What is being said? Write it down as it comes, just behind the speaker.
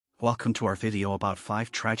Welcome to our video about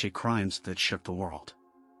 5 tragic crimes that shook the world.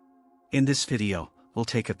 In this video, we'll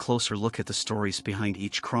take a closer look at the stories behind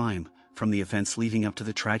each crime, from the events leading up to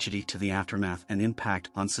the tragedy to the aftermath and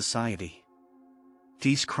impact on society.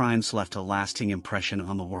 These crimes left a lasting impression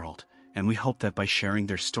on the world, and we hope that by sharing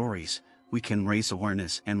their stories, we can raise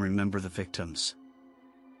awareness and remember the victims.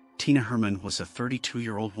 Tina Herman was a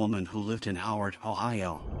 32-year-old woman who lived in Howard,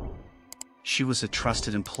 Ohio. She was a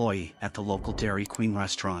trusted employee at the local Dairy Queen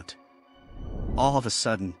restaurant. All of a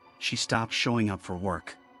sudden, she stopped showing up for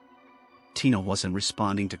work. Tina wasn't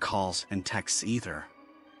responding to calls and texts either.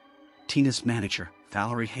 Tina's manager,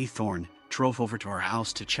 Valerie Haythorne, drove over to her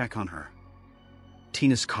house to check on her.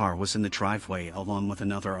 Tina's car was in the driveway along with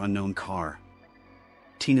another unknown car.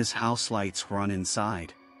 Tina's house lights were on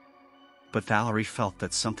inside. But Valerie felt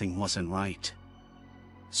that something wasn't right.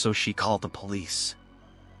 So she called the police.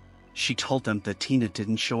 She told them that Tina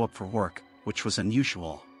didn't show up for work, which was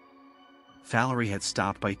unusual. Valerie had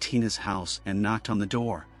stopped by Tina's house and knocked on the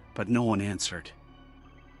door, but no one answered.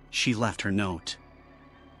 She left her note.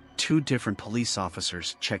 2 different police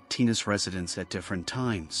officers checked Tina's residence at different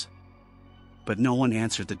times. But no one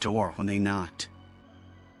answered the door when they knocked.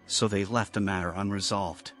 So they left the matter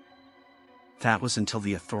unresolved. That was until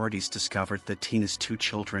the authorities discovered that Tina's 2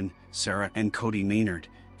 children, Sarah and Cody Maynard,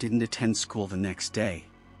 didn't attend school the next day.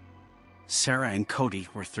 Sarah and Cody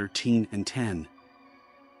were 13 and 10.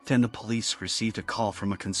 Then the police received a call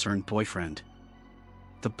from a concerned boyfriend.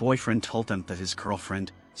 The boyfriend told them that his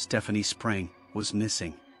girlfriend, Stephanie Sprang, was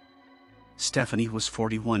missing. Stephanie was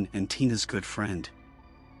 41 and Tina's good friend.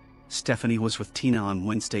 Stephanie was with Tina on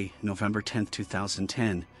Wednesday, November 10,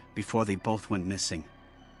 2010, before they both went missing.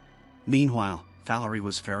 Meanwhile, Valerie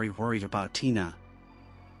was very worried about Tina.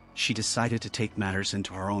 She decided to take matters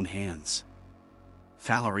into her own hands.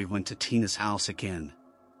 Valerie went to Tina's house again.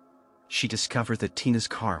 She discovered that Tina's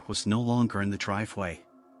car was no longer in the driveway.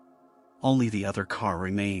 Only the other car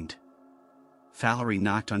remained. Valerie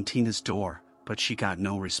knocked on Tina's door, but she got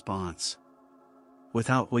no response.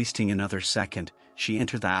 Without wasting another second, she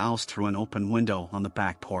entered the house through an open window on the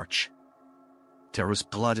back porch. There was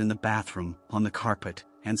blood in the bathroom, on the carpet,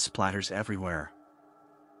 and splatters everywhere.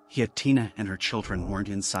 Yet Tina and her children weren't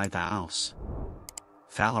inside the house.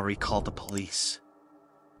 Valerie called the police.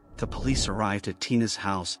 The police arrived at Tina's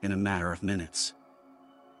house in a matter of minutes.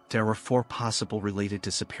 There were 4 possible related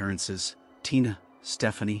disappearances: Tina,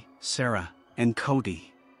 Stephanie, Sarah, and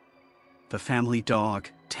Cody. The family dog,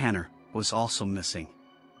 Tanner, was also missing.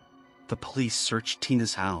 The police searched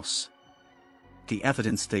Tina's house. The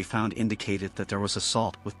evidence they found indicated that there was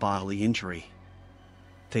assault with bodily injury.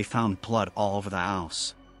 They found blood all over the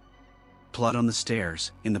house. Blood on the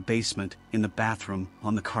stairs, in the basement, in the bathroom,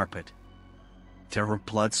 on the carpet. There were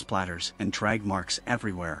blood splatters and drag marks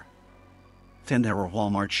everywhere. Then there were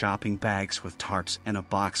Walmart shopping bags with tarps and a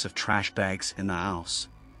box of trash bags in the house.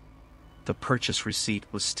 The purchase receipt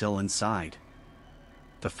was still inside.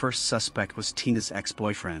 The first suspect was Tina's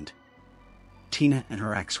ex-boyfriend. Tina and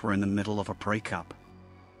her ex were in the middle of a breakup.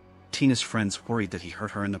 Tina's friends worried that he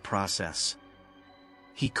hurt her in the process.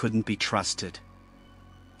 He couldn't be trusted.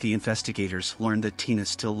 The investigators learned that Tina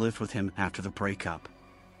still lived with him after the breakup.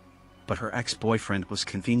 But her ex-boyfriend was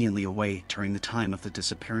conveniently away during the time of the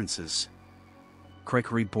disappearances.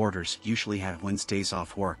 Gregory Borders usually had Wednesdays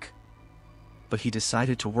off work. But he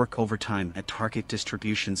decided to work overtime at Target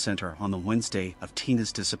Distribution Center on the Wednesday of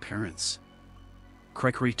Tina's disappearance.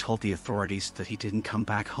 Gregory told the authorities that he didn't come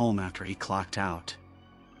back home after he clocked out.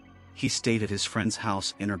 He stayed at his friend's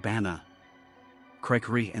house in Urbana.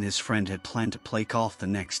 Gregory and his friend had planned to play golf the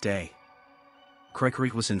next day.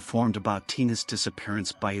 Gregory was informed about Tina's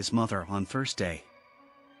disappearance by his mother on Thursday.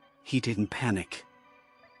 He didn't panic.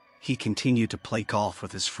 He continued to play golf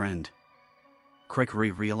with his friend.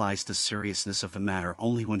 Gregory realized the seriousness of the matter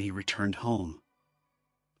only when he returned home.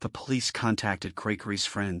 The police contacted Gregory's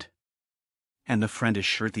friend. And the friend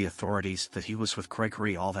assured the authorities that he was with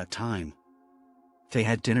Gregory all that time. They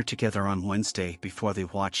had dinner together on Wednesday before they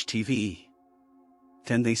watched TV.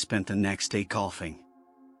 Then they spent the next day golfing.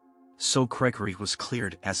 So Gregory was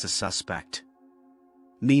cleared as a suspect.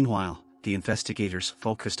 Meanwhile, the investigators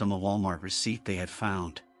focused on the Walmart receipt they had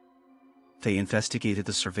found. They investigated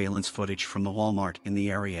the surveillance footage from the Walmart in the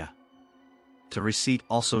area. The receipt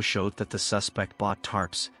also showed that the suspect bought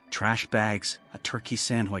tarps, trash bags, a turkey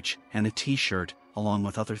sandwich, and a t-shirt, along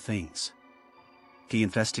with other things. The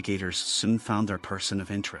investigators soon found their person of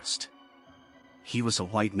interest. He was a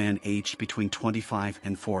white man aged between 25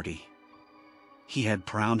 and 40. He had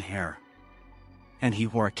brown hair. And he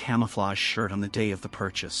wore a camouflage shirt on the day of the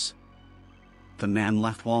purchase. The man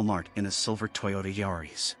left Walmart in a silver Toyota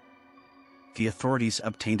Yaris. The authorities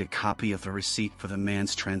obtained a copy of the receipt for the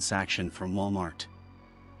man's transaction from Walmart.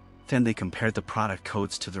 Then they compared the product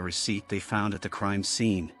codes to the receipt they found at the crime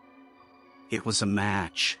scene. It was a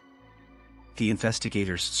match. The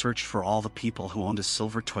investigators searched for all the people who owned a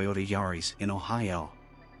silver Toyota Yaris in Ohio.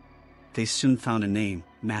 They soon found a name,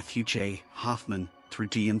 Matthew J. Hoffman, through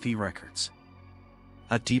DMV records.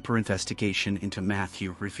 A deeper investigation into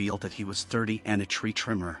Matthew revealed that he was 30 and a tree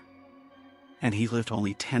trimmer. And he lived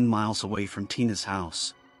only 10 miles away from Tina's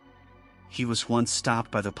house. He was once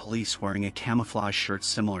stopped by the police wearing a camouflage shirt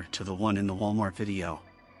similar to the one in the Walmart video.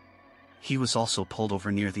 He was also pulled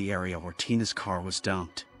over near the area where Tina's car was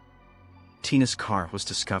dumped. Tina's car was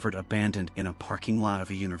discovered abandoned in a parking lot of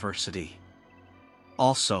a university.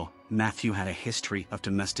 Also, Matthew had a history of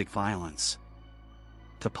domestic violence.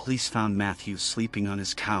 The police found Matthew sleeping on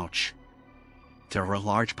his couch. There were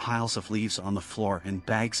large piles of leaves on the floor and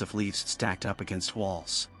bags of leaves stacked up against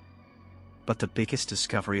walls. But the biggest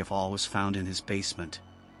discovery of all was found in his basement.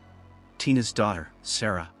 Tina's daughter,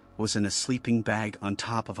 Sarah, was in a sleeping bag on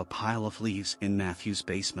top of a pile of leaves in Matthew's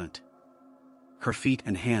basement. Her feet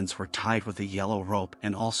and hands were tied with a yellow rope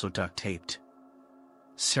and also duct taped.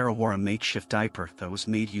 Sarah wore a makeshift diaper that was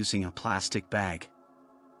made using a plastic bag.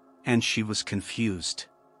 And she was confused.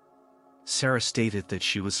 Sarah stated that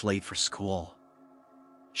she was late for school.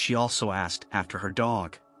 She also asked after her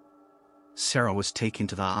dog. Sarah was taken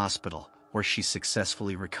to the hospital, where she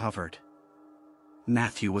successfully recovered.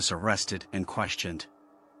 Matthew was arrested and questioned.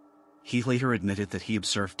 He later admitted that he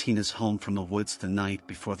observed Tina's home from the woods the night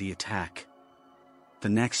before the attack. The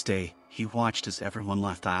next day, he watched as everyone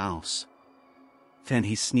left the house. Then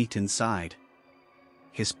he sneaked inside.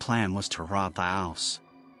 His plan was to rob the house.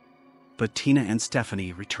 But Tina and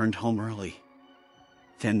Stephanie returned home early.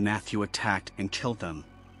 Then Matthew attacked and killed them.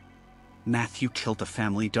 Matthew killed the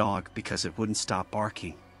family dog because it wouldn't stop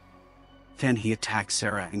barking. Then he attacked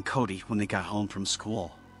Sarah and Cody when they got home from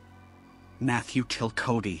school. Matthew killed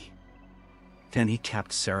Cody. Then he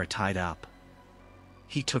kept Sarah tied up.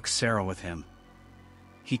 He took Sarah with him.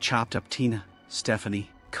 He chopped up Tina,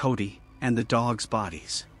 Stephanie, Cody, and the dog's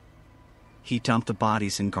bodies. He dumped the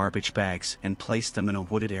bodies in garbage bags and placed them in a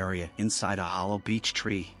wooded area inside a hollow beech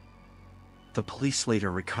tree. The police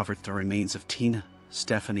later recovered the remains of Tina,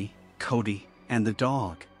 Stephanie, Cody, and the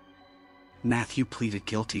dog. Matthew pleaded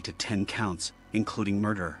guilty to 10 counts, including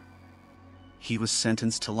murder. He was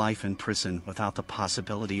sentenced to life in prison without the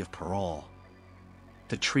possibility of parole.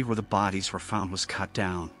 The tree where the bodies were found was cut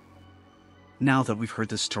down. Now that we've heard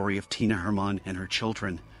the story of Tina Herman and her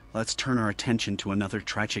children, let's turn our attention to another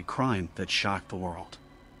tragic crime that shocked the world.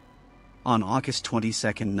 On August 22,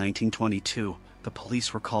 1922, the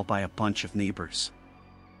police were called by a bunch of neighbors.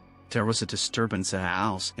 There was a disturbance at a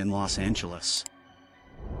house in Los Angeles.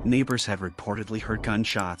 Neighbors had reportedly heard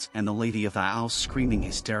gunshots and the lady of the house screaming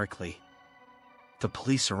hysterically. The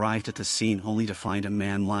police arrived at the scene only to find a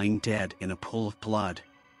man lying dead in a pool of blood.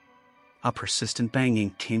 A persistent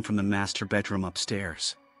banging came from the master bedroom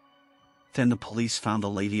upstairs. Then the police found the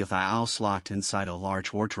lady of the house locked inside a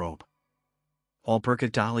large wardrobe.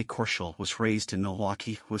 Olberga Dolly Korschel was raised in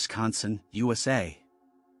Milwaukee, Wisconsin, USA.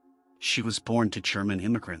 She was born to German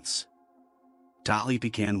immigrants. Dolly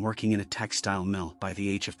began working in a textile mill by the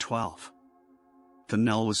age of 12. The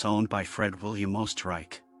mill was owned by Fred William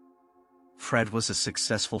Osterreich. Fred was a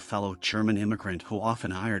successful fellow German immigrant who often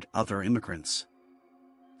hired other immigrants.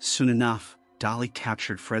 Soon enough, Dolly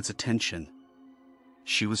captured Fred's attention.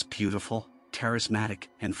 She was beautiful, charismatic,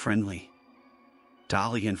 and friendly.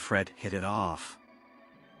 Dolly and Fred hit it off.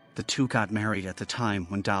 The two got married at the time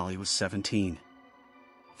when Dolly was 17.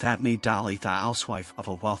 That made Dolly the housewife of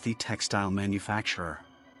a wealthy textile manufacturer.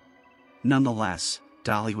 Nonetheless,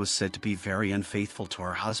 Dolly was said to be very unfaithful to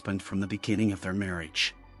her husband from the beginning of their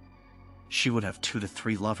marriage. She would have 2 to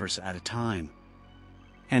 3 lovers at a time.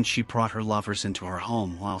 And she brought her lovers into her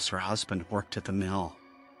home whilst her husband worked at the mill.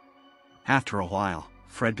 After a while,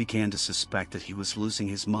 Fred began to suspect that he was losing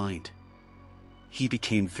his mind. He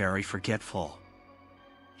became very forgetful.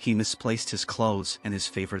 He misplaced his clothes and his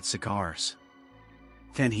favorite cigars.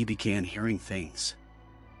 Then he began hearing things.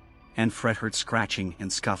 And Fred heard scratching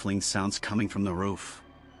and scuffling sounds coming from the roof.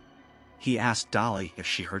 He asked Dolly if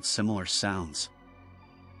she heard similar sounds.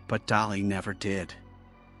 But Dolly never did.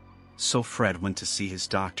 So Fred went to see his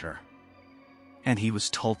doctor. And he was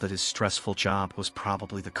told that his stressful job was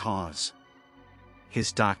probably the cause.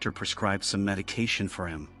 His doctor prescribed some medication for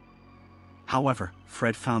him. However,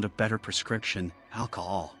 Fred found a better prescription: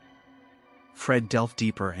 alcohol. Fred delved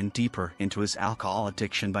deeper and deeper into his alcohol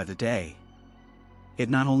addiction by the day. It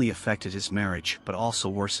not only affected his marriage but also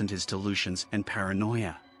worsened his delusions and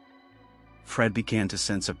paranoia. Fred began to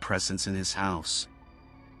sense a presence in his house.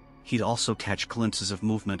 He'd also catch glimpses of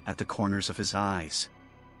movement at the corners of his eyes.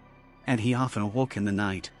 And he often awoke in the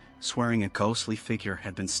night, swearing a ghostly figure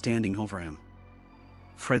had been standing over him.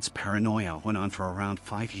 Fred's paranoia went on for around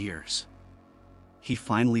 5 years. He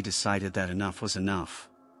finally decided that enough was enough.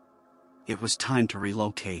 It was time to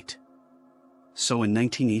relocate. So in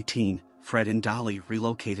 1918, Fred and Dolly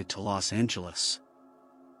relocated to Los Angeles.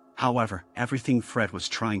 However, everything Fred was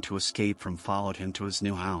trying to escape from followed him to his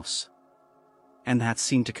new house. And that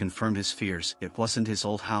seemed to confirm his fears. It wasn't his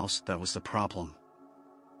old house that was the problem.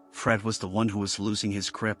 Fred was the one who was losing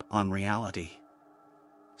his grip on reality.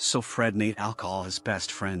 So Fred made alcohol his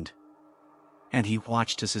best friend. And he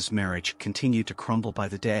watched as his marriage continued to crumble by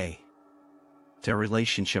the day. Their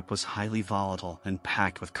relationship was highly volatile and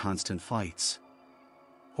packed with constant fights.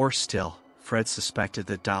 Worse still, Fred suspected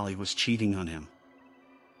that Dolly was cheating on him.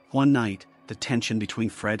 One night, the tension between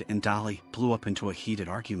Fred and Dolly blew up into a heated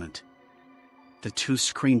argument. The two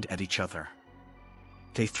screamed at each other.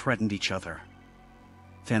 They threatened each other.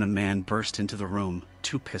 Then a man burst into the room,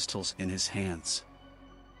 2 pistols in his hands.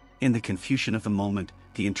 In the confusion of the moment,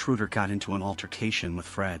 the intruder got into an altercation with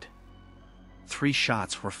Fred. 3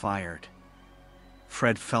 shots were fired.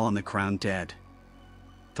 Fred fell on the ground dead.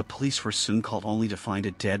 The police were soon called only to find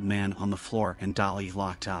a dead man on the floor and Dolly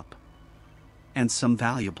locked up. And some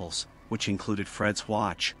valuables, which included Fred's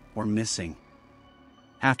watch, were missing.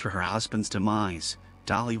 After her husband's demise,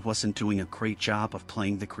 Dolly wasn't doing a great job of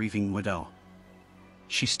playing the grieving widow.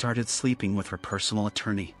 She started sleeping with her personal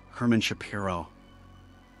attorney, Herman Shapiro.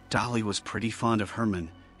 Dolly was pretty fond of Herman,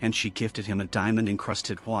 and she gifted him a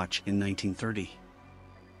diamond-encrusted watch in 1930.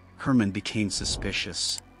 Herman became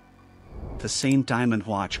suspicious. The same diamond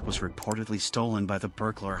watch was reportedly stolen by the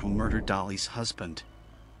burglar who murdered Dolly's husband.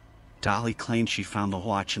 Dolly claimed she found the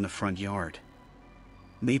watch in the front yard.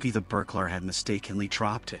 Maybe the burglar had mistakenly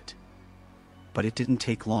dropped it. But it didn't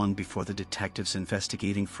take long before the detectives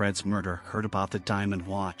investigating Fred's murder heard about the diamond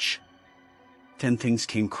watch. Then things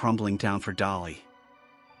came crumbling down for Dolly.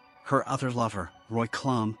 Her other lover, Roy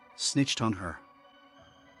Klum, snitched on her.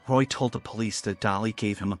 Roy told the police that Dolly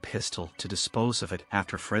gave him a pistol to dispose of it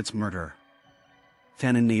after Fred's murder.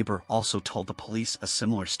 Then a neighbor also told the police a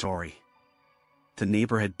similar story. The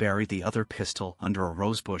neighbor had buried the other pistol under a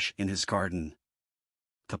rosebush in his garden.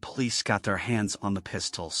 The police got their hands on the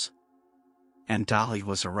pistols. And Dolly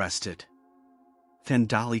was arrested. Then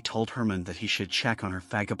Dolly told Herman that he should check on her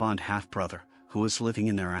vagabond half-brother, who was living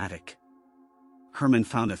in their attic. Herman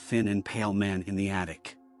found a thin and pale man in the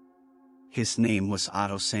attic. His name was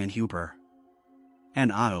Otto Sandhuber.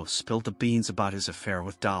 And Otto spilled the beans about his affair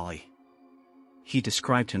with Dolly. He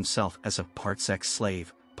described himself as a part sex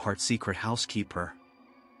slave, part secret housekeeper.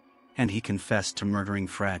 And he confessed to murdering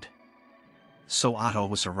Fred. So Otto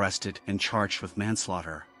was arrested and charged with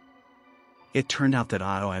manslaughter. It turned out that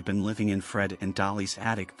Otto had been living in Fred and Dolly's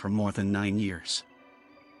attic for more than 9 years.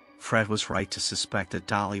 Fred was right to suspect that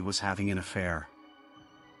Dolly was having an affair.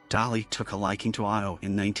 Dolly took a liking to Otto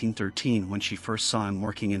in 1913 when she first saw him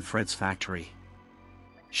working in Fred's factory.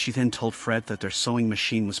 She then told Fred that their sewing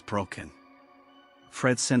machine was broken.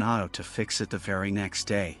 Fred sent Otto to fix it the very next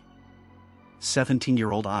day.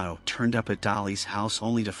 17-year-old Otto turned up at Dolly's house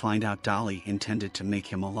only to find out Dolly intended to make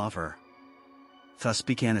him a lover. Thus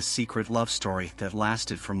began a secret love story that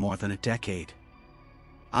lasted for more than a decade.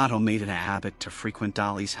 Otto made it a habit to frequent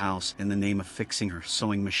Dolly's house in the name of fixing her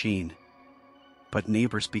sewing machine. But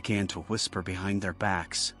neighbors began to whisper behind their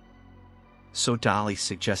backs. So Dolly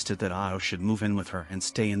suggested that Otto should move in with her and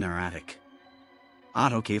stay in their attic.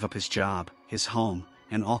 Otto gave up his job, his home,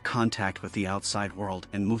 and all contact with the outside world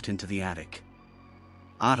and moved into the attic.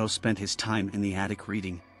 Otto spent his time in the attic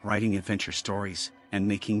reading, writing adventure stories, and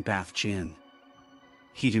making bath gin.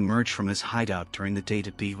 He'd emerge from his hideout during the day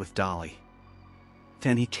to be with Dolly.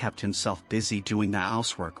 Then he kept himself busy doing the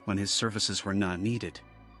housework when his services were not needed.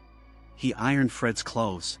 He ironed Fred's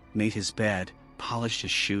clothes, made his bed, polished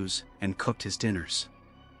his shoes, and cooked his dinners.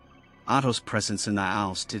 Otto's presence in the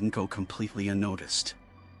house didn't go completely unnoticed.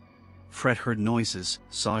 Fred heard noises,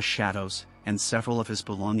 saw shadows, and several of his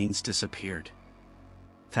belongings disappeared.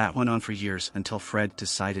 That went on for years until Fred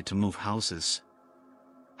decided to move houses.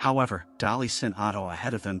 However, Dolly sent Otto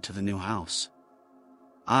ahead of them to the new house.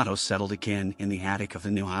 Otto settled again in the attic of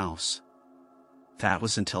the new house. That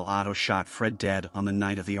was until Otto shot Fred dead on the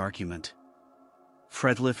night of the argument.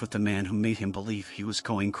 Fred lived with the man who made him believe he was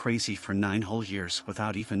going crazy for 9 whole years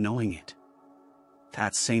without even knowing it.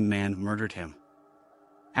 That same man murdered him.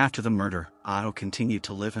 After the murder, Otto continued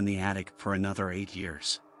to live in the attic for another 8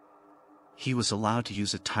 years. He was allowed to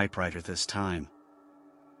use a typewriter this time.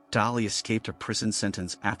 Dolly escaped a prison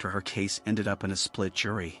sentence after her case ended up in a split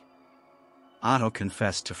jury. Otto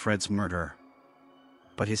confessed to Fred's murder,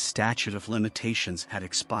 but his statute of limitations had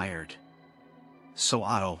expired. So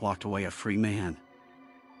Otto walked away a free man.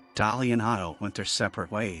 Dolly and Otto went their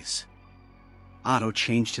separate ways. Otto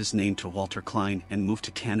changed his name to Walter Klein and moved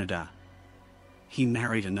to Canada. He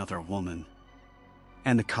married another woman,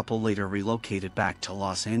 and the couple later relocated back to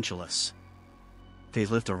Los Angeles. They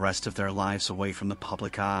lived the rest of their lives away from the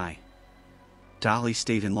public eye. Dolly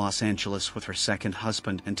stayed in Los Angeles with her second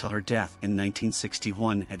husband until her death in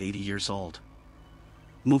 1961 at 80 years old.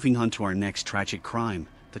 Moving on to our next tragic crime,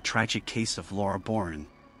 the tragic case of Laura Boren.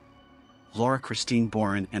 Laura Christine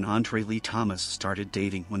Boren and Andre Lee Thomas started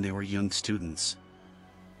dating when they were young students.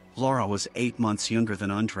 Laura was 8 months younger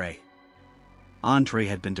than Andre. Andre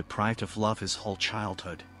had been deprived of love his whole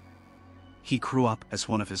childhood. He grew up as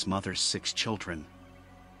one of his mother's 6 children.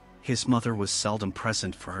 His mother was seldom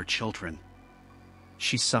present for her children.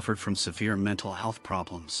 She suffered from severe mental health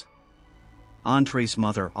problems. Andre's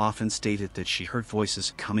mother often stated that she heard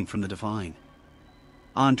voices coming from the divine.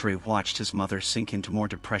 Andre watched his mother sink into more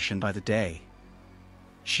depression by the day.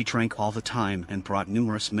 She drank all the time and brought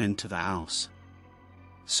numerous men to the house.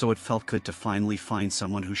 So it felt good to finally find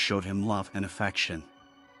someone who showed him love and affection.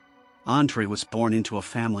 Andre was born into a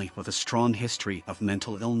family with a strong history of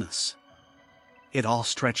mental illness. It all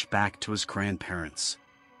stretched back to his grandparents.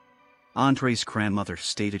 Andre's grandmother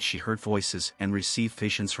stated she heard voices and received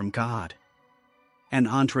visions from God. And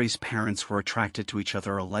Andre's parents were attracted to each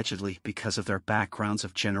other allegedly because of their backgrounds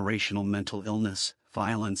of generational mental illness,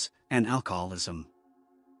 violence, and alcoholism.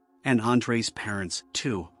 And Andre's parents,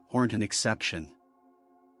 too, weren't an exception.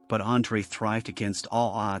 But Andre thrived against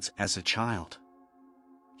all odds as a child.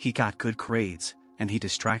 He got good grades, and he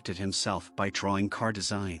distracted himself by drawing car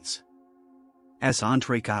designs. As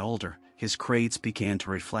Andre got older, his grades began to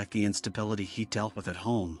reflect the instability he dealt with at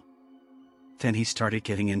home. Then he started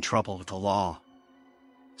getting in trouble with the law.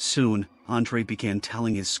 Soon, Andre began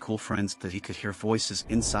telling his school friends that he could hear voices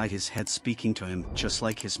inside his head speaking to him just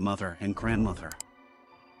like his mother and grandmother.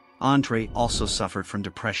 Andre also suffered from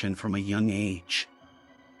depression from a young age.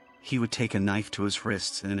 He would take a knife to his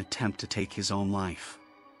wrists in an attempt to take his own life.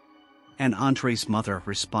 And Andre's mother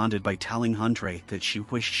responded by telling Andre that she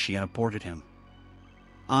wished she had aborted him.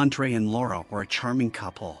 Andre and Laura were a charming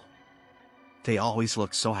couple. They always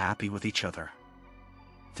looked so happy with each other.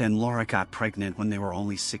 Then Laura got pregnant when they were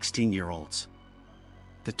only 16-year-olds.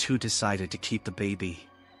 The two decided to keep the baby.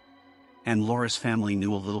 And Laura's family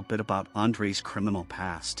knew a little bit about Andre's criminal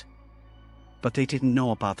past. But they didn't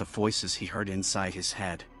know about the voices he heard inside his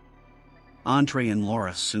head. Andre and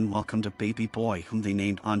Laura soon welcomed a baby boy whom they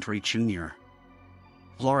named Andre Jr.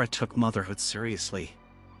 Laura took motherhood seriously.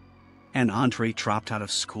 And Andre dropped out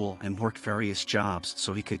of school and worked various jobs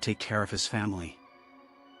so he could take care of his family.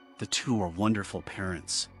 The two were wonderful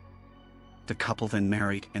parents. The couple then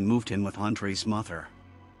married and moved in with Andre's mother.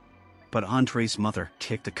 But Andre's mother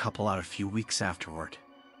kicked the couple out a few weeks afterward.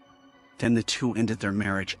 Then the two ended their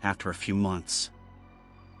marriage after a few months.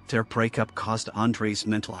 Their breakup caused Andre's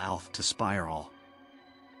mental health to spiral.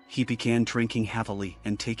 He began drinking heavily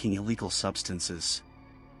and taking illegal substances.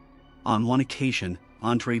 On one occasion,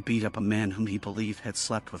 Andre beat up a man whom he believed had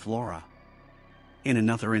slept with Laura. In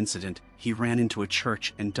another incident, he ran into a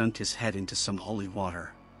church and dunked his head into some holy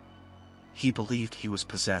water. He believed he was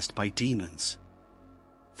possessed by demons.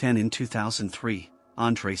 Then in 2003,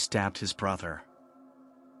 Andre stabbed his brother.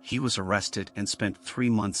 He was arrested and spent 3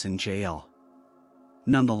 months in jail.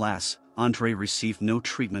 Nonetheless, Andre received no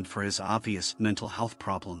treatment for his obvious mental health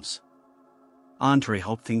problems. Andre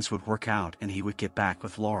hoped things would work out and he would get back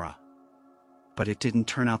with Laura. But it didn't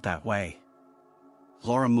turn out that way.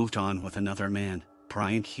 Laura moved on with another man,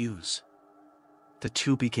 Brian Hughes. The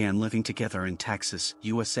two began living together in Texas,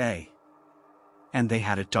 USA. And they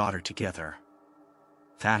had a daughter together.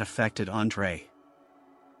 That affected Andre.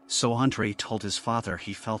 So Andre told his father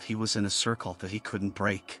he felt he was in a circle that he couldn't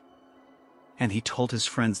break. And he told his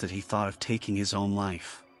friends that he thought of taking his own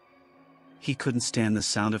life. He couldn't stand the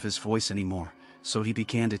sound of his voice anymore, so he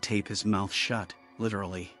began to tape his mouth shut,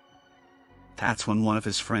 literally. That's when one of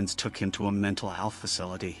his friends took him to a mental health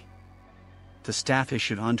facility. The staff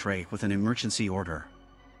issued Andre with an emergency order.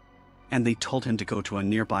 And they told him to go to a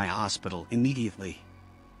nearby hospital immediately.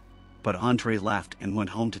 But Andre left and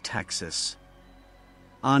went home to Texas.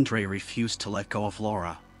 Andre refused to let go of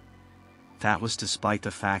Laura. That was despite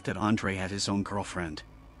the fact that Andre had his own girlfriend.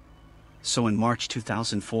 So in March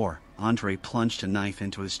 2004, Andre plunged a knife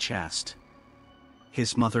into his chest.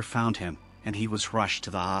 His mother found him, and he was rushed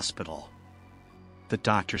to the hospital. The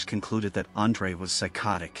doctors concluded that Andre was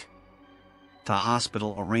psychotic. The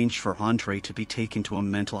hospital arranged for Andre to be taken to a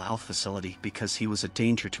mental health facility because he was a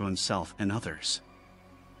danger to himself and others.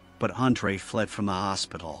 But Andre fled from the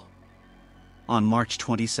hospital. On March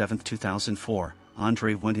 27, 2004,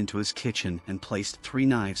 Andre went into his kitchen and placed 3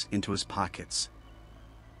 knives into his pockets.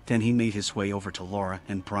 Then he made his way over to Laura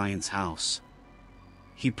and Brian's house.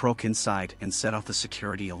 He broke inside and set off the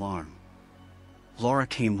security alarm. Laura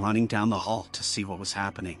came running down the hall to see what was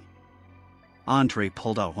happening. Andre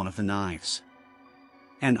pulled out one of the knives.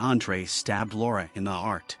 And Andre stabbed Laura in the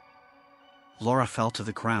heart. Laura fell to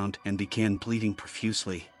the ground and began bleeding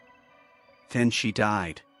profusely. Then she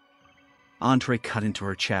died. Andre cut into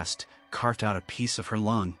her chest, carved out a piece of her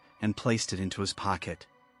lung, and placed it into his pocket.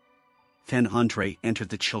 Then Andre entered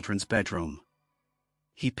the children's bedroom.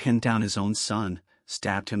 He pinned down his own son,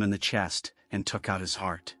 stabbed him in the chest, and took out his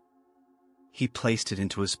heart. He placed it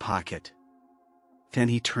into his pocket. Then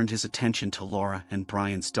he turned his attention to Laura and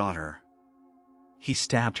Brian's daughter. He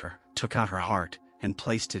stabbed her, took out her heart, and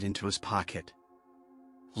placed it into his pocket.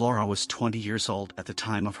 Laura was 20 years old at the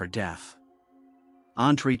time of her death.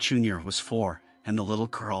 Andre Jr. was 4, and the little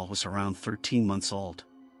girl was around 13 months old.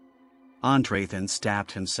 Andre then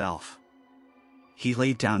stabbed himself. He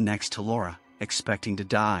laid down next to Laura, expecting to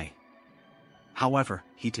die. However,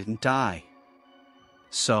 he didn't die.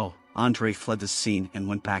 So, Andre fled the scene and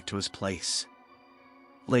went back to his place.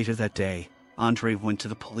 Later that day, Andre went to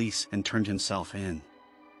the police and turned himself in.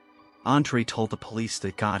 Andre told the police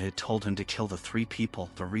that God had told him to kill the 3 people,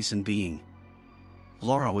 the reason being,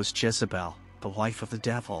 Laura was Jezebel, the wife of the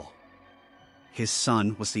devil. His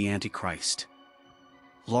son was the Antichrist.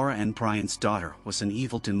 Laura and Brian's daughter was an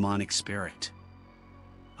evil demonic spirit.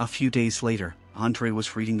 A few days later, Andre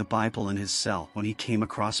was reading the Bible in his cell when he came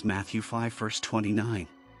across Matthew 5 verse 29.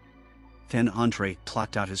 Then Andre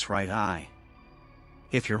plucked out his right eye.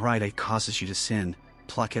 If your right eye causes you to sin,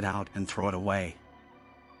 pluck it out and throw it away.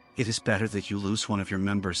 It is better that you lose one of your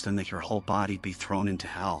members than that your whole body be thrown into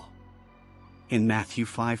hell. In Matthew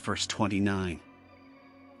 5 verse 29,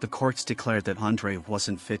 the courts declared that Andre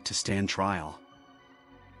wasn't fit to stand trial.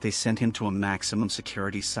 They sent him to a maximum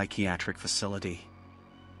security psychiatric facility.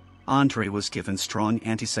 Andre was given strong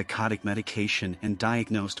antipsychotic medication and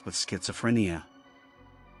diagnosed with schizophrenia.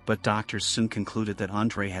 But doctors soon concluded that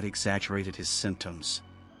Andre had exaggerated his symptoms.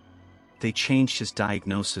 They changed his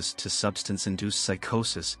diagnosis to substance-induced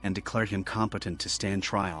psychosis and declared him competent to stand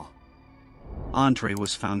trial. Andre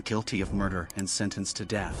was found guilty of murder and sentenced to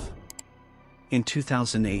death. In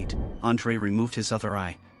 2008, Andre removed his other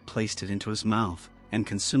eye, placed it into his mouth, and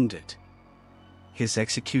consumed it. His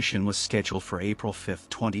execution was scheduled for April 5,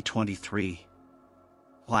 2023.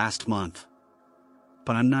 Last month.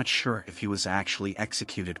 But I'm not sure if he was actually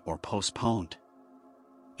executed or postponed.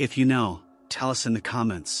 If you know, tell us in the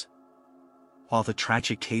comments. While the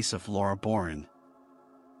tragic case of Laura Boren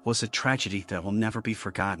was a tragedy that will never be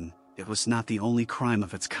forgotten, it was not the only crime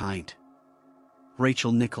of its kind.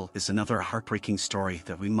 Rachel Nicholl is another heartbreaking story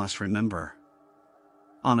that we must remember.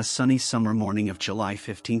 On a sunny summer morning of July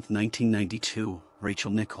 15, 1992,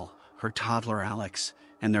 Rachel Nicholl, her toddler Alex,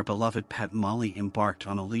 and their beloved pet Molly embarked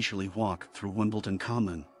on a leisurely walk through Wimbledon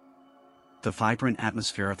Common. The vibrant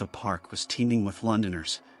atmosphere of the park was teeming with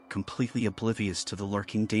Londoners, completely oblivious to the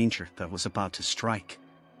lurking danger that was about to strike.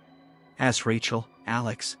 As Rachel,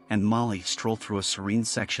 Alex, and Molly strolled through a serene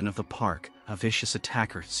section of the park, a vicious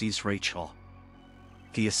attacker seized Rachel.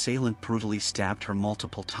 The assailant brutally stabbed her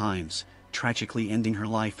multiple times, tragically ending her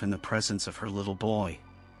life in the presence of her little boy.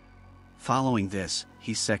 Following this,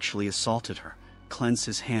 he sexually assaulted her, cleansed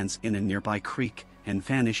his hands in a nearby creek, and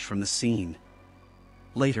vanished from the scene.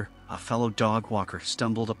 Later, a fellow dog walker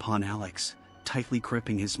stumbled upon Alex, tightly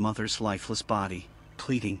gripping his mother's lifeless body,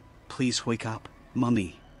 pleading, "Please wake up,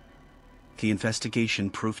 Mummy." The investigation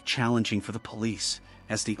proved challenging for the police,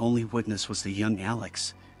 as the only witness was the young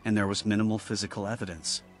Alex, and there was minimal physical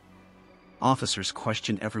evidence. Officers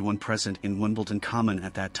questioned everyone present in Wimbledon Common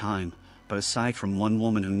at that time, but aside from one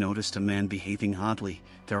woman who noticed a man behaving oddly,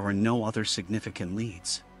 there were no other significant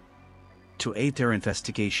leads. To aid their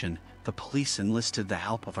investigation, the police enlisted the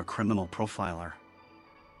help of a criminal profiler.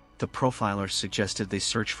 The profiler suggested they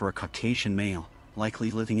search for a Caucasian male, likely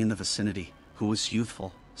living in the vicinity, who was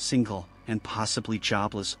youthful, single, and possibly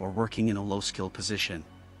jobless or working in a low-skill position.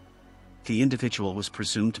 The individual was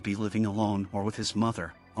presumed to be living alone or with his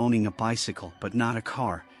mother, owning a bicycle but not a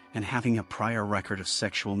car, and having a prior record of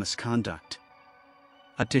sexual misconduct.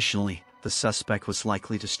 Additionally, the suspect was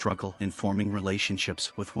likely to struggle in forming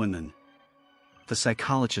relationships with women. The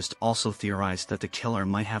psychologist also theorized that the killer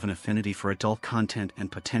might have an affinity for adult content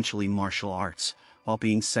and potentially martial arts, while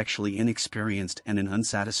being sexually inexperienced and an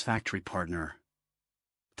unsatisfactory partner.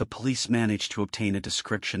 The police managed to obtain a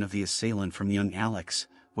description of the assailant from young Alex,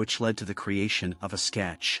 which led to the creation of a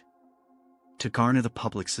sketch. To garner the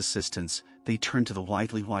public's assistance, they turned to the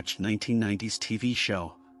widely watched 1990s TV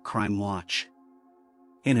show, Crime Watch.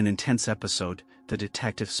 In an intense episode, the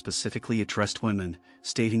detective specifically addressed women,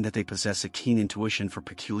 stating that they possess a keen intuition for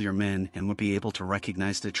peculiar men and would be able to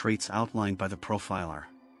recognize the traits outlined by the profiler.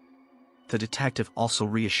 The detective also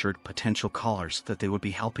reassured potential callers that they would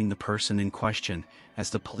be helping the person in question, as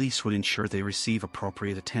the police would ensure they receive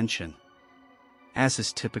appropriate attention. As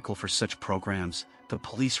is typical for such programs, the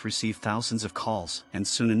police received thousands of calls, and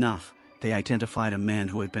soon enough, they identified a man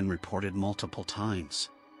who had been reported multiple times.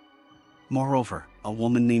 Moreover, a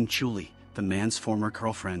woman named Julie, the man's former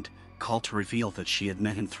girlfriend, called to reveal that she had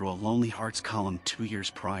met him through a Lonely Hearts column 2 years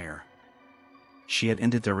prior. She had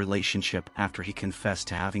ended their relationship after he confessed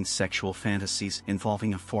to having sexual fantasies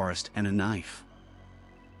involving a forest and a knife.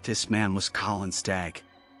 This man was Colin Stagg.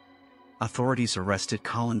 Authorities arrested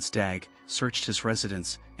Colin Stagg, searched his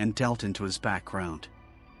residence, and delved into his background.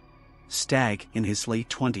 Stagg, in his late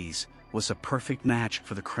 20s, was a perfect match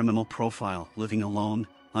for the criminal profile, living alone,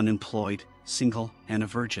 unemployed, single, and a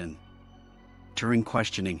virgin. During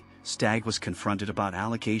questioning, Stagg was confronted about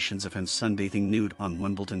allegations of him sunbathing nude on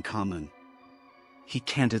Wimbledon Common. He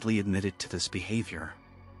candidly admitted to this behavior.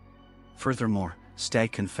 Furthermore,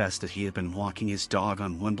 Stagg confessed that he had been walking his dog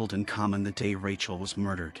on Wimbledon Common the day Rachel was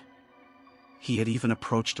murdered. He had even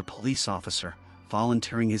approached a police officer,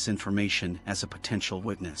 volunteering his information as a potential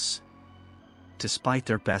witness. Despite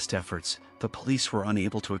their best efforts, the police were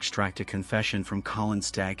unable to extract a confession from Colin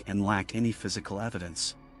Stagg and lacked any physical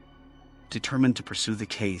evidence. Determined to pursue the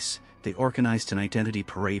case, they organized an identity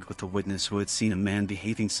parade with the witness who had seen a man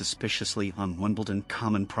behaving suspiciously on Wimbledon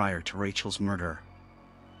Common prior to Rachel's murder.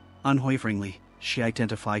 Unwaveringly, she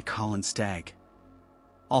identified Colin Stagg.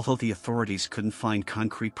 Although the authorities couldn't find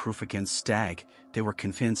concrete proof against Stagg, they were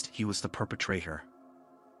convinced he was the perpetrator.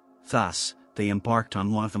 Thus, they embarked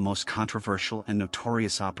on one of the most controversial and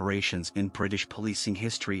notorious operations in British policing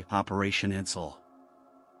history, Operation Edsel.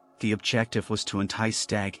 The objective was to entice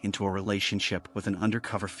Stagg into a relationship with an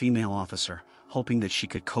undercover female officer, hoping that she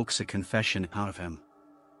could coax a confession out of him.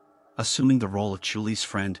 Assuming the role of Julie's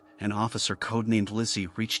friend, an officer codenamed Lizzie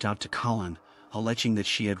reached out to Colin, alleging that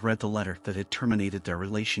she had read the letter that had terminated their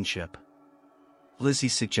relationship. Lizzie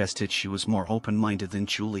suggested she was more open-minded than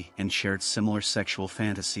Julie and shared similar sexual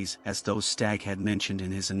fantasies as those Stagg had mentioned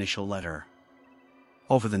in his initial letter.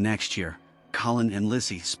 Over the next year, Colin and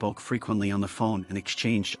Lizzie spoke frequently on the phone and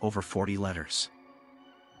exchanged over 40 letters.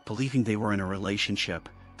 Believing they were in a relationship,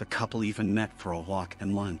 the couple even met for a walk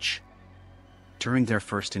and lunch. During their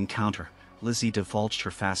first encounter, Lizzie divulged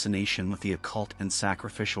her fascination with the occult and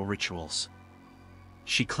sacrificial rituals.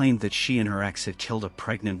 She claimed that she and her ex had killed a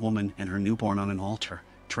pregnant woman and her newborn on an altar,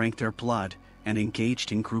 drank their blood, and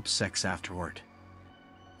engaged in group sex afterward.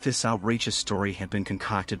 This outrageous story had been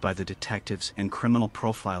concocted by the detectives and criminal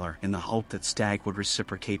profiler in the hope that Stagg would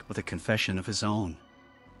reciprocate with a confession of his own.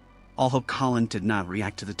 Although Colin did not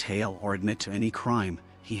react to the tale or admit to any crime,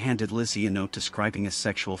 he handed Lizzie a note describing a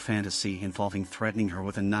sexual fantasy involving threatening her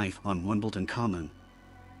with a knife on Wimbledon Common.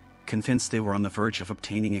 Convinced they were on the verge of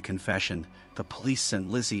obtaining a confession, the police sent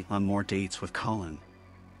Lizzie on more dates with Colin.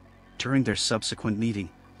 During their subsequent meeting,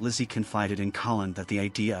 Lizzie confided in Colin that the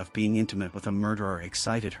idea of being intimate with a murderer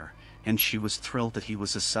excited her, and she was thrilled that he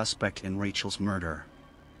was a suspect in Rachel's murder.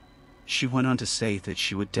 She went on to say that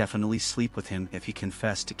she would definitely sleep with him if he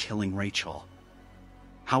confessed to killing Rachel.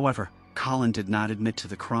 However, Colin did not admit to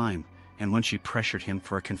the crime, and when she pressured him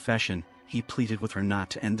for a confession, he pleaded with her not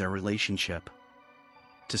to end their relationship.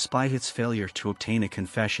 Despite its failure to obtain a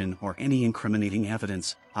confession or any incriminating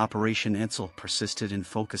evidence, Operation Edsel persisted in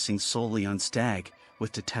focusing solely on Stagg,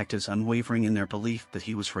 with detectives unwavering in their belief that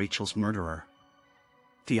he was Rachel's murderer.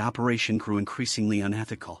 The operation grew increasingly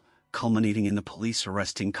unethical, culminating in the police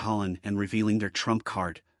arresting Colin and revealing their trump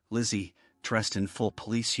card. Lizzie, dressed in full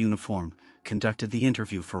police uniform, conducted the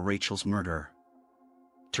interview for Rachel's murder.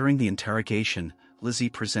 During the interrogation, Lizzie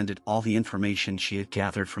presented all the information she had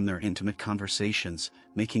gathered from their intimate conversations,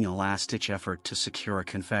 making a last-ditch effort to secure a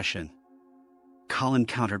confession. Colin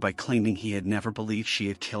countered by claiming he had never believed she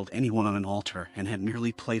had killed anyone on an altar and had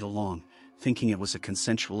merely played along, thinking it was a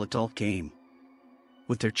consensual adult game.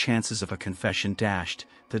 With their chances of a confession dashed,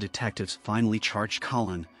 the detectives finally charged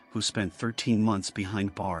Colin, who spent 13 months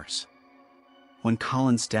behind bars. When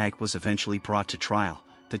Colin Stagg was eventually brought to trial,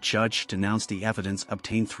 the judge denounced the evidence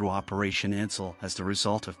obtained through Operation Edsel as the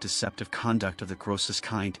result of deceptive conduct of the grossest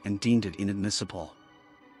kind and deemed it inadmissible.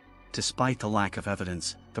 Despite the lack of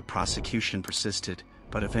evidence, the prosecution persisted,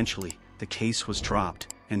 but eventually, the case was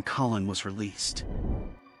dropped, and Colin was released.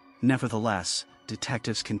 Nevertheless,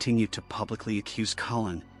 detectives continued to publicly accuse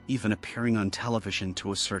Cullen, even appearing on television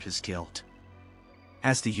to assert his guilt.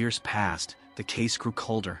 As the years passed, the case grew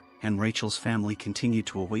colder, and Rachel's family continued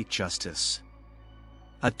to await justice.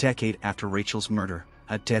 A decade after Rachel's murder,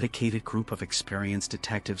 a dedicated group of experienced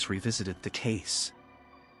detectives revisited the case.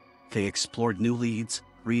 They explored new leads,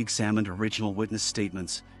 re-examined original witness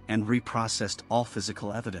statements, and reprocessed all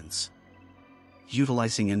physical evidence.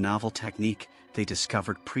 Utilizing a novel technique, they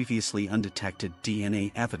discovered previously undetected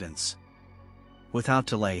DNA evidence. Without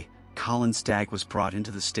delay, Cullen Stagg was brought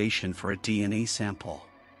into the station for a DNA sample.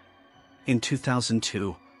 In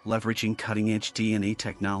 2002, leveraging cutting-edge DNA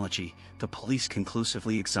technology, the police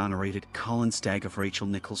conclusively exonerated Cullen Stagg of Rachel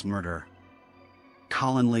Nichols' murder.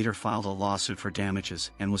 Cullen later filed a lawsuit for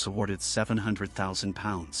damages and was awarded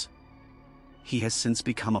 £700,000. He has since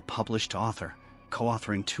become a published author,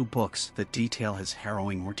 co-authoring 2 books that detail his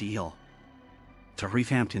harrowing ordeal. The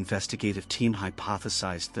revamped investigative team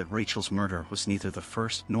hypothesized that Rachel's murder was neither the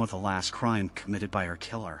first nor the last crime committed by her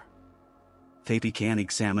killer. They began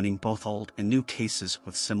examining both old and new cases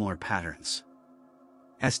with similar patterns.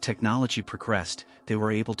 As technology progressed, they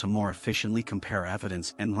were able to more efficiently compare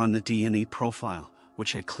evidence and run the DNA profile,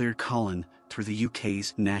 which had cleared Cullen through the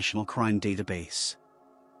UK's National Crime Database.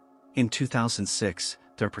 In 2006,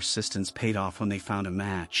 their persistence paid off when they found a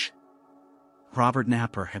match. Robert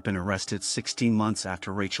Napper had been arrested 16 months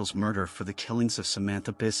after Rachel's murder for the killings of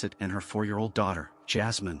Samantha Bissett and her 4-year-old daughter,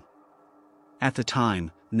 Jasmine. At the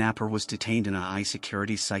time, Napper was detained in a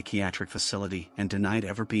high-security psychiatric facility and denied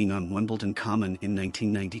ever being on Wimbledon Common in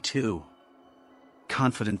 1992.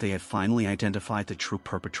 Confident they had finally identified the true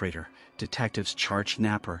perpetrator, detectives charged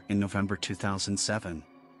Napper in November 2007.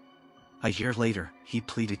 A year later, he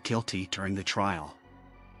pleaded guilty during the trial.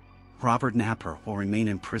 Robert Napper will remain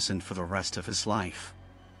in prison for the rest of his life.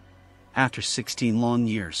 After 16 long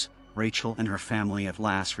years, Rachel and her family at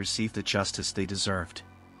last received the justice they deserved.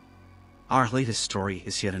 Our latest story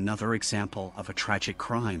is yet another example of a tragic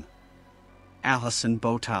crime. Alison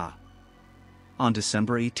Botha. On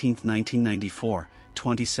December 18, 1994,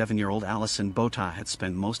 27-year-old Alison Botha had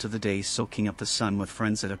spent most of the day soaking up the sun with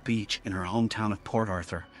friends at a beach in her hometown of Port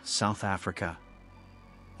Arthur, South Africa.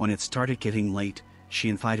 When it started getting late, she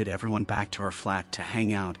invited everyone back to her flat to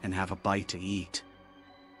hang out and have a bite to eat.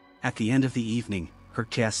 At the end of the evening, her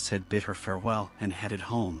guests had bid her farewell and headed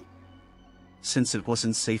home. Since it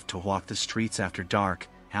wasn't safe to walk the streets after dark,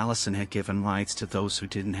 Alison had given rides to those who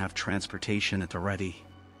didn't have transportation at the ready.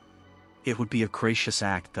 It would be a gracious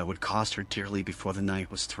act that would cost her dearly before the night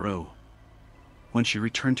was through. When she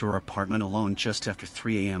returned to her apartment alone just after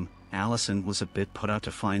 3 a.m., Alison was a bit put out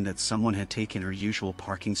to find that someone had taken her usual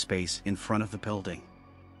parking space in front of the building.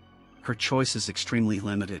 Her choice is extremely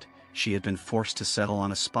limited. She had been forced to settle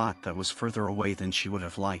on a spot that was further away than she would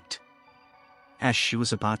have liked. As she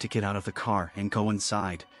was about to get out of the car and go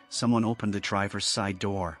inside, someone opened the driver's side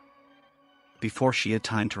door. Before she had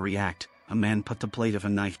time to react, a man put the blade of a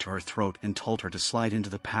knife to her throat and told her to slide into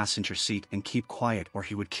the passenger seat and keep quiet or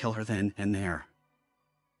he would kill her then and there.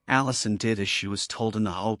 Alison did as she was told in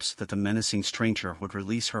the hopes that the menacing stranger would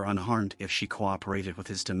release her unharmed if she cooperated with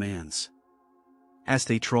his demands. As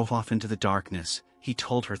they drove off into the darkness, he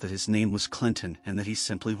told her that his name was Clinton and that he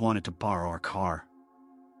simply wanted to borrow her car.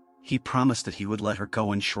 He promised that he would let her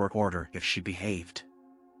go in short order if she behaved.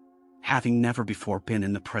 Having never before been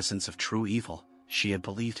in the presence of true evil, she had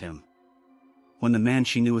believed him. When the man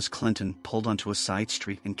she knew as Clinton pulled onto a side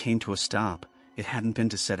street and came to a stop, it hadn't been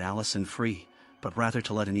to set Alison free, but rather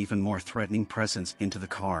to let an even more threatening presence into the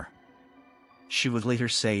car. She would later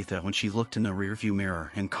say that when she looked in the rearview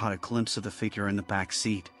mirror and caught a glimpse of the figure in the back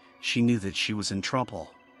seat, she knew that she was in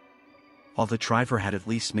trouble. While the driver had at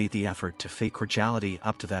least made the effort to fake cordiality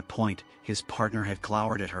up to that point, his partner had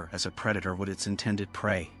glowered at her as a predator would its intended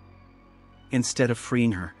prey. Instead of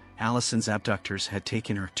freeing her, Alison's abductors had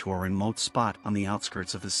taken her to a remote spot on the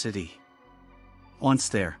outskirts of the city. Once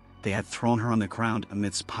there, they had thrown her on the ground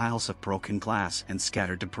amidst piles of broken glass and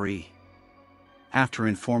scattered debris. After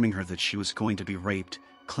informing her that she was going to be raped,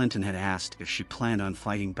 Clinton had asked if she planned on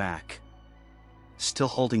fighting back. Still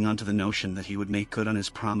holding on to the notion that he would make good on his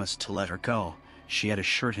promise to let her go, she had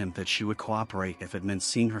assured him that she would cooperate if it meant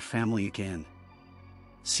seeing her family again.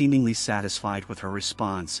 Seemingly satisfied with her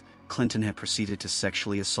response, Clinton had proceeded to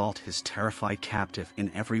sexually assault his terrified captive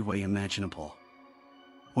in every way imaginable.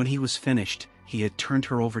 When he was finished, he had turned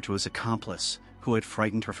her over to his accomplice, who had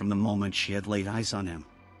frightened her from the moment she had laid eyes on him.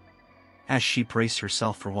 As she braced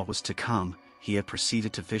herself for what was to come, he had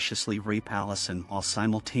proceeded to viciously rape Alison while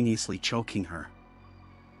simultaneously choking her.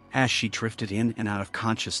 As she drifted in and out of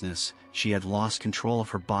consciousness, she had lost control of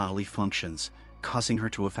her bodily functions, causing her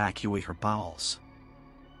to evacuate her bowels.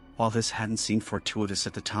 While this hadn't seemed fortuitous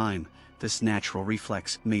at the time, this natural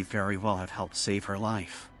reflex may very well have helped save her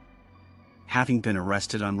life. Having been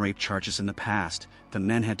arrested on rape charges in the past, the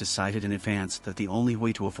men had decided in advance that the only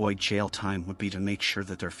way to avoid jail time would be to make sure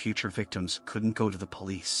that their future victims couldn't go to the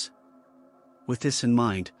police. With this in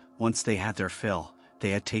mind, once they had their fill,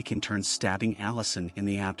 they had taken turns stabbing Allison in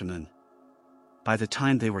the abdomen. By the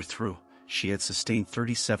time they were through, she had sustained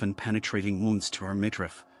 37 penetrating wounds to her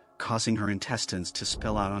midriff, causing her intestines to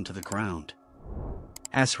spill out onto the ground.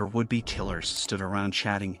 As her would-be killers stood around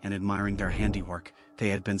chatting and admiring their handiwork, they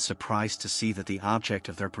had been surprised to see that the object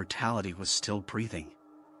of their brutality was still breathing.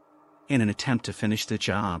 In an attempt to finish the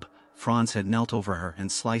job, Franz had knelt over her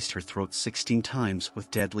and sliced her throat 16 times with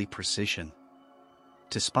deadly precision.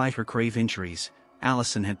 Despite her grave injuries,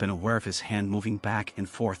 Allison had been aware of his hand moving back and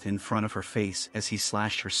forth in front of her face as he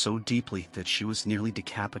slashed her so deeply that she was nearly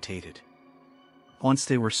decapitated. Once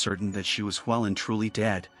they were certain that she was well and truly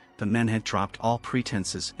dead, the men had dropped all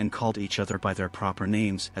pretenses and called each other by their proper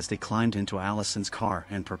names as they climbed into Allison's car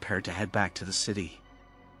and prepared to head back to the city.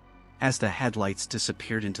 As the headlights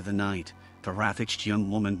disappeared into the night, the ravaged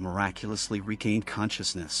young woman miraculously regained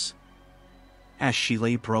consciousness. As she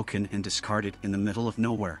lay broken and discarded in the middle of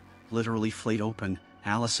nowhere, literally flayed open,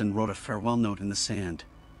 Allison wrote a farewell note in the sand.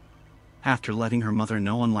 After letting her mother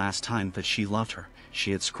know one last time that she loved her,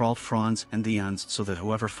 she had scrawled Franz and the Jans so that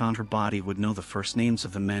whoever found her body would know the first names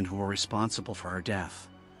of the men who were responsible for her death.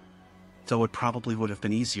 Though it probably would have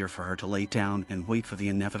been easier for her to lay down and wait for the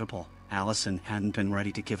inevitable, Allison hadn't been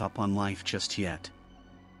ready to give up on life just yet.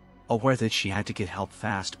 Aware that she had to get help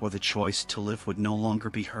fast or the choice to live would no longer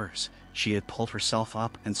be hers, she had pulled herself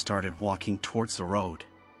up and started walking towards the road.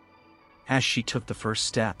 As she took the first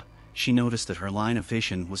step, she noticed that her line of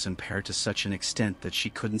vision was impaired to such an extent that she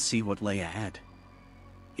couldn't see what lay ahead.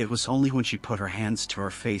 It was only when she put her hands to her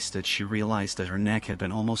face that she realized that her neck had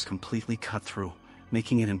been almost completely cut through,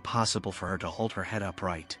 making it impossible for her to hold her head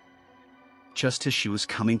upright. Just as she was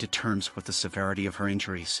coming to terms with the severity of her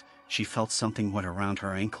injuries, she felt something wet around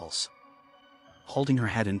her ankles. Holding her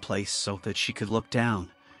head in place so that she could look down,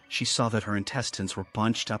 she saw that her intestines were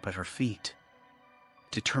bunched up at her feet.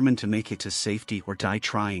 Determined to make it to safety or die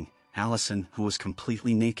trying, Allison, who was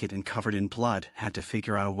completely naked and covered in blood, had to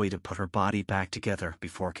figure out a way to put her body back together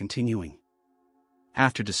before continuing.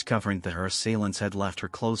 After discovering that her assailants had left her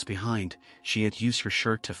clothes behind, she had used her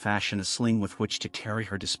shirt to fashion a sling with which to carry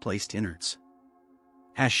her displaced innards.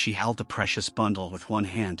 As she held the precious bundle with one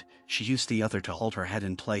hand, she used the other to hold her head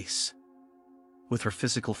in place. With her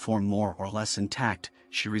physical form more or less intact,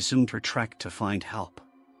 she resumed her trek to find help.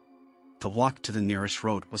 The walk to the nearest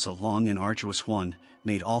road was a long and arduous one,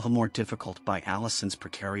 made all the more difficult by Allison's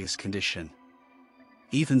precarious condition.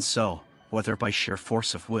 Even so, whether by sheer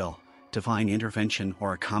force of will, divine intervention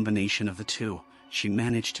or a combination of the two, she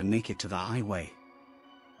managed to make it to the highway.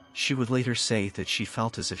 She would later say that she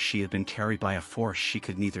felt as if she had been carried by a force she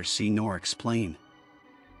could neither see nor explain.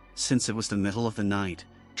 Since it was the middle of the night,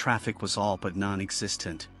 traffic was all but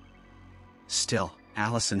non-existent. Still,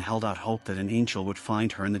 Allison held out hope that an angel would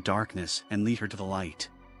find her in the darkness and lead her to the light.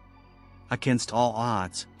 Against all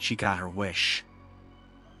odds, she got her wish.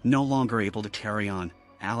 No longer able to carry on,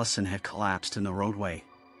 Allison had collapsed in the roadway.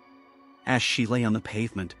 As she lay on the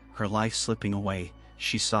pavement, her life slipping away,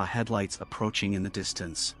 she saw headlights approaching in the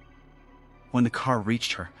distance. When the car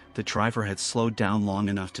reached her, the driver had slowed down long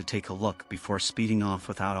enough to take a look before speeding off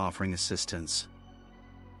without offering assistance.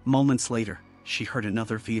 Moments later, she heard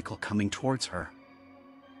another vehicle coming towards her.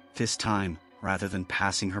 This time, rather than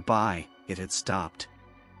passing her by, it had stopped.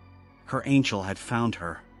 Her angel had found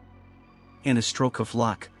her. In a stroke of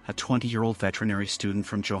luck, a 20-year-old veterinary student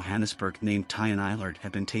from Johannesburg named Tyan Eilert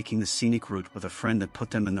had been taking the scenic route with a friend that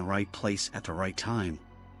put them in the right place at the right time.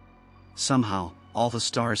 Somehow, all the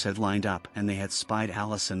stars had lined up and they had spied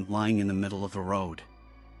Allison lying in the middle of the road.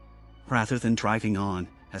 Rather than driving on,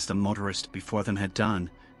 as the motorist before them had done,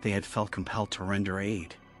 they had felt compelled to render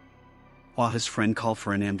aid. While his friend called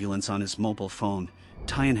for an ambulance on his mobile phone,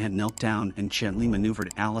 Tyan had knelt down and gently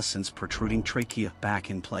maneuvered Allison's protruding trachea back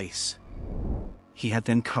in place. He had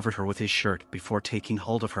then covered her with his shirt before taking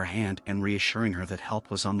hold of her hand and reassuring her that help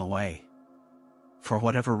was on the way. For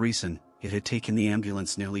whatever reason, it had taken the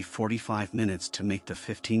ambulance nearly 45 minutes to make the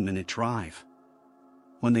 15-minute drive.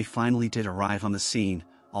 When they finally did arrive on the scene,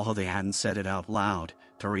 although they hadn't said it out loud,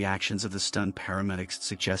 the reactions of the stunned paramedics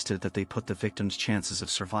suggested that they put the victim's chances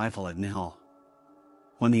of survival at nil.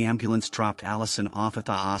 When the ambulance dropped Allison off at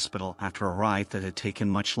the hospital after a ride that had taken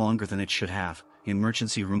much longer than it should have,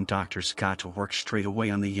 emergency room doctors got to work straight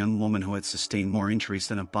away on the young woman who had sustained more injuries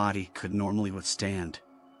than a body could normally withstand.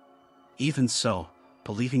 Even so,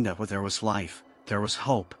 believing that where there was life, there was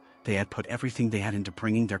hope, they had put everything they had into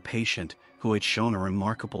bringing their patient, who had shown a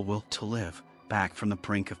remarkable will to live, back from the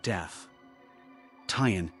brink of death.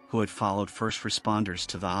 Tyan, who had followed first responders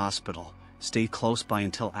to the hospital, stayed close by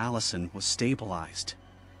until Allison was stabilized.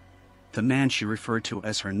 The man she referred to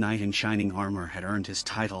as her knight in shining armor had earned his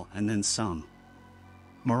title and then some.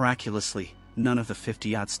 Miraculously, none of the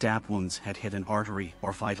 50-odd stab wounds had hit an artery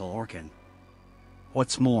or vital organ.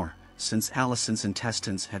 What's more, since Allison's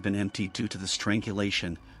intestines had been emptied due to the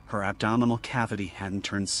strangulation, her abdominal cavity hadn't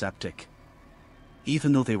turned septic.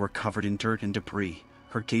 Even though they were covered in dirt and debris,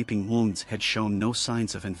 her gaping wounds had shown no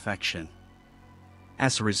signs of infection.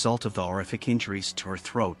 As a result of the horrific injuries to her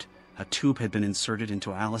throat, a tube had been inserted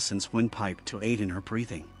into Allison's windpipe to aid in her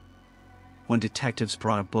breathing. When detectives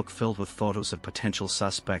brought a book filled with photos of potential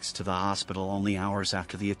suspects to the hospital only hours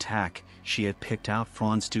after the attack, she had picked out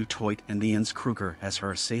Franz du Toit and Jens Kruger as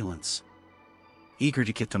her assailants. Eager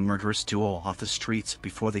to get the murderous duo off the streets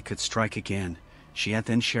before they could strike again, she had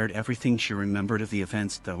then shared everything she remembered of the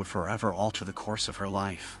events that would forever alter the course of her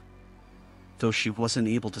life. Though she wasn't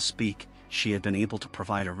able to speak, she had been able to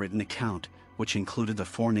provide a written account, which included the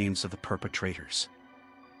four names of the perpetrators.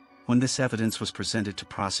 When this evidence was presented to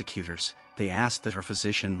prosecutors, they asked that her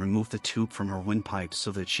physician remove the tube from her windpipe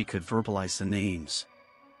so that she could verbalize the names.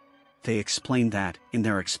 They explained that, in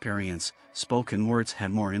their experience, spoken words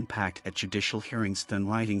had more impact at judicial hearings than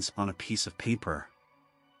writings on a piece of paper.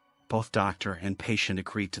 Both doctor and patient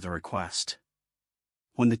agreed to the request.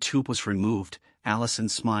 When the tube was removed, Allison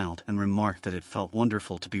smiled and remarked that it felt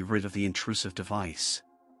wonderful to be rid of the intrusive device.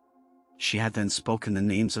 She had then spoken the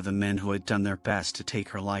names of the men who had done their best to take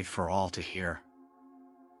her life for all to hear.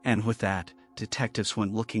 And with that, detectives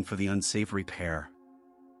went looking for the unsavory pair.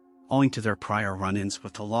 Owing to their prior run-ins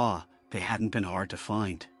with the law, they hadn't been hard to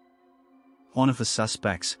find. One of the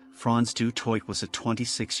suspects, Franz du Toit, was a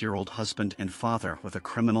 26-year-old husband and father with a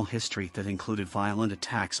criminal history that included violent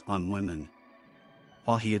attacks on women.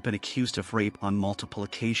 While he had been accused of rape on multiple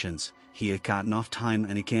occasions, he had gotten off time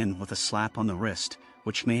and again with a slap on the wrist,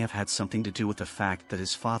 which may have had something to do with the fact that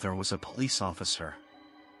his father was a police officer.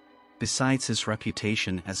 Besides his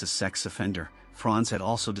reputation as a sex offender, Franz had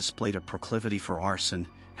also displayed a proclivity for arson,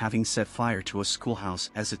 having set fire to a schoolhouse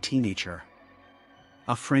as a teenager.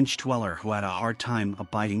 A fringe dweller who had a hard time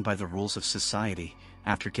abiding by the rules of society,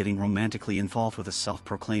 after getting romantically involved with a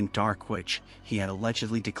self-proclaimed dark witch, he had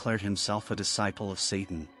allegedly declared himself a disciple of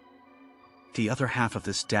Satan. The other half of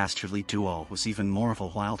this dastardly duo was even more of a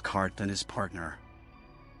wild card than his partner.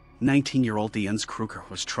 19-year-old Jens Kruger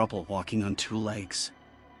was trouble walking on two legs.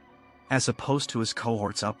 As opposed to his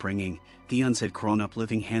cohort's upbringing, Jens had grown up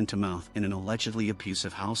living hand-to-mouth in an allegedly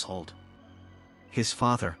abusive household. His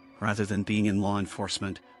father, rather than being in law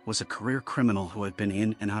enforcement, was a career criminal who had been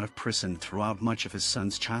in and out of prison throughout much of his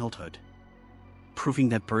son's childhood. Proving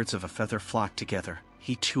that birds of a feather flock together,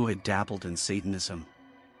 he too had dabbled in Satanism.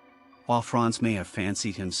 While Franz may have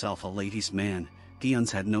fancied himself a ladies' man,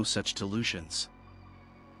 Jens had no such delusions.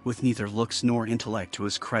 With neither looks nor intellect to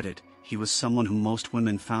his credit, he was someone whom most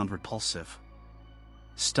women found repulsive.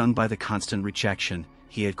 Stunned by the constant rejection,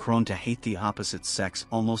 he had grown to hate the opposite sex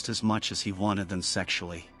almost as much as he wanted them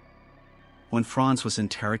sexually. When Franz was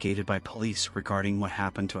interrogated by police regarding what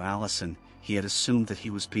happened to Allison, he had assumed that he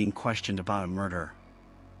was being questioned about a murder.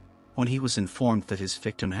 When he was informed that his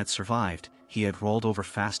victim had survived, he had rolled over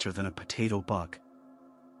faster than a potato bug.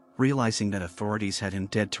 Realizing that authorities had him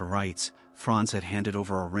dead to rights, Franz had handed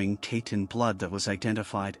over a ring caked in blood that was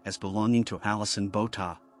identified as belonging to Allison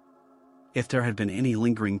Botha. If there had been any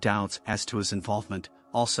lingering doubts as to his involvement,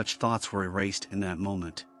 all such thoughts were erased in that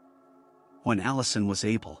moment. When Allison was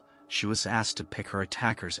able, she was asked to pick her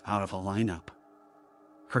attackers out of a lineup.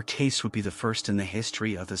 Her case would be the first in the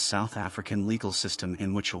history of the South African legal system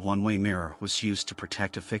in which a one-way mirror was used to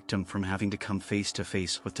protect a victim from having to come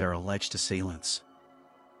face-to-face with their alleged assailants.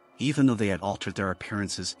 Even though they had altered their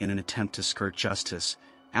appearances in an attempt to skirt justice,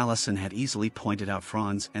 Allison had easily pointed out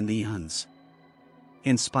Franz and the Jens.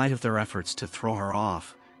 In spite of their efforts to throw her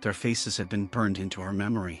off, their faces had been burned into her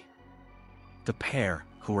memory. The pair,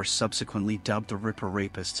 who were subsequently dubbed the Ripper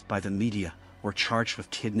Rapists by the media, were charged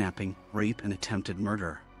with kidnapping, rape, and attempted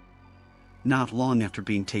murder. Not long after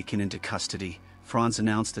being taken into custody, Franz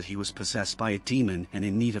announced that he was possessed by a demon and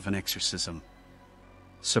in need of an exorcism.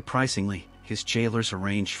 Surprisingly, his jailers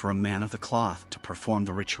arranged for a man of the cloth to perform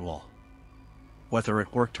the ritual. Whether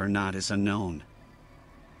it worked or not is unknown.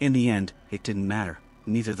 In the end, it didn't matter.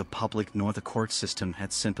 Neither the public nor the court system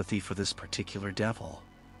had sympathy for this particular devil.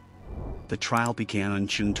 The trial began on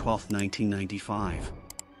June 12, 1995.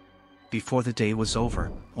 Before the day was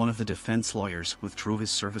over, one of the defense lawyers withdrew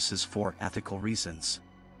his services for ethical reasons.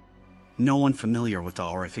 No one familiar with the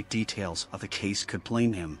horrific details of the case could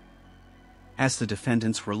blame him. As the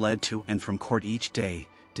defendants were led to and from court each day,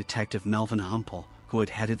 Detective Melvin Humple, who had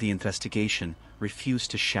headed the investigation,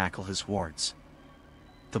 refused to shackle his wards.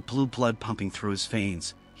 The blue blood pumping through his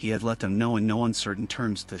veins, he had let them know in no uncertain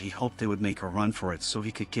terms that he hoped they would make a run for it so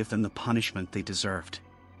he could give them the punishment they deserved.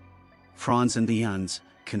 Franz and the Uns,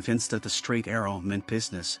 convinced that the straight arrow meant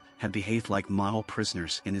business, had behaved like model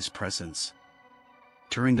prisoners in his presence.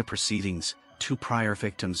 During the proceedings, 2 prior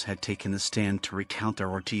victims had taken the stand to recount their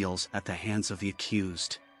ordeals at the hands of the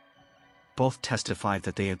accused. Both testified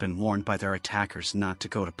that they had been warned by their attackers not to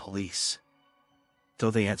go to police.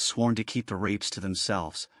 Though they had sworn to keep the rapes to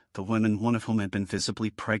themselves, the women, one of whom had been visibly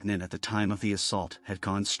pregnant at the time of the assault, had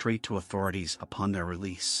gone straight to authorities upon their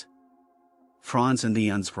release. Franz and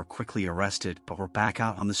the Uns were quickly arrested but were back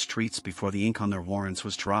out on the streets before the ink on their warrants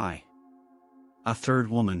was dry. A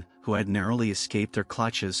third woman, who had narrowly escaped their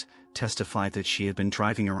clutches, testified that she had been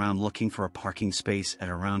driving around looking for a parking space at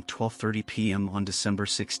around 12:30 p.m. on December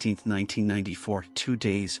 16, 1994, 2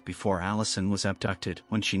 days before Allison was abducted,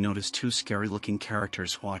 when she noticed 2 scary-looking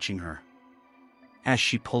characters watching her. As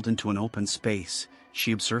she pulled into an open space,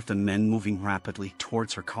 she observed the men moving rapidly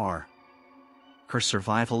towards her car. Her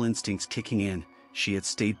survival instincts kicking in, she had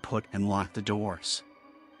stayed put and locked the doors.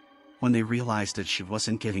 When they realized that she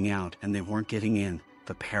wasn't getting out and they weren't getting in,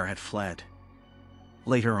 the pair had fled.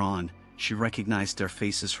 Later on, she recognized their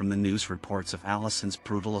faces from the news reports of Allison's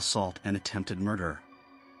brutal assault and attempted murder.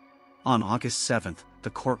 On August 7, the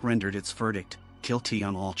court rendered its verdict, guilty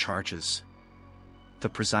on all charges. The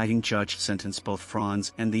presiding judge sentenced both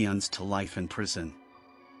Franz and the Uns to life in prison.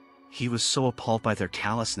 He was so appalled by their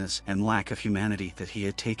callousness and lack of humanity that he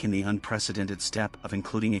had taken the unprecedented step of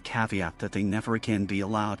including a caveat that they never again be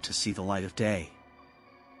allowed to see the light of day.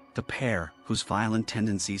 The pair, whose violent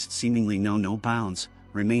tendencies seemingly know no bounds,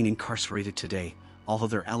 remain incarcerated today, although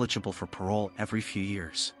they're eligible for parole every few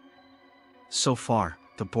years. So far,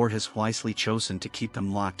 the board has wisely chosen to keep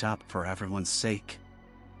them locked up for everyone's sake.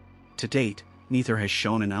 To date, neither has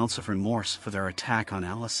shown an ounce of remorse for their attack on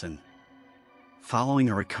Allison. Following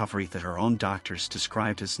a recovery that her own doctors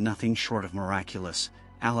described as nothing short of miraculous,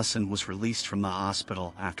 Allison was released from the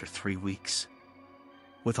hospital after 3 weeks.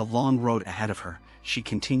 With a long road ahead of her, she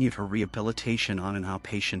continued her rehabilitation on an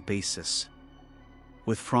outpatient basis.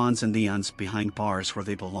 With Franz and the Uns behind bars where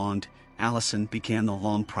they belonged, Allison began the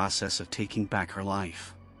long process of taking back her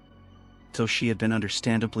life. Though she had been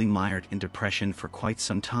understandably mired in depression for quite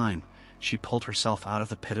some time, she pulled herself out of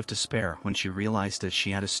the pit of despair when she realized that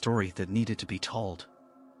she had a story that needed to be told.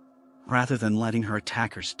 Rather than letting her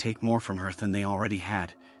attackers take more from her than they already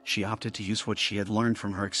had, she opted to use what she had learned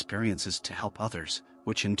from her experiences to help others,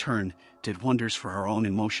 which in turn did wonders for her own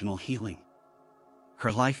emotional healing.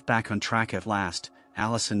 Her life back on track at last,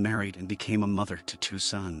 Allison married and became a mother to 2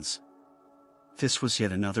 sons. This was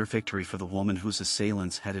yet another victory for the woman whose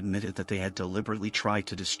assailants had admitted that they had deliberately tried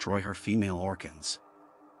to destroy her female organs.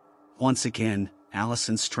 Once again,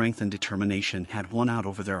 Allison's strength and determination had won out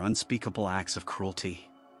over their unspeakable acts of cruelty.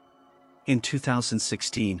 In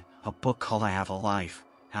 2016, a book called I Have a Life,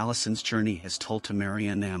 Allison's Journey as Told to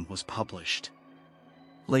Marianne M. was published.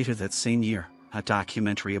 Later that same year, a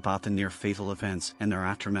documentary about the near-fatal events and their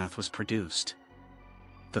aftermath was produced.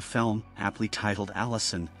 The film, aptly titled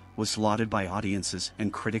Allison, was lauded by audiences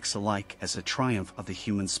and critics alike as a triumph of the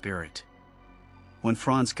human spirit. When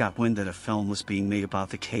Franz got wind that a film was being made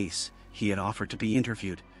about the case, he had offered to be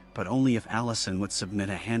interviewed, but only if Allison would submit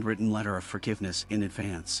a handwritten letter of forgiveness in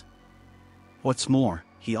advance. What's more,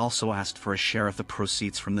 he also asked for a share of the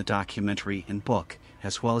proceeds from the documentary and book,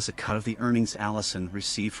 as well as a cut of the earnings Allison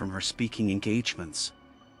received from her speaking engagements.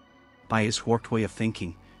 By his warped way of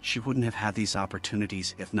thinking, she wouldn't have had these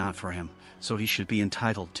opportunities if not for him, so he should be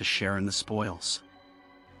entitled to share in the spoils.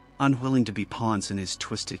 Unwilling to be pawns in his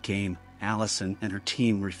twisted game, Allison and her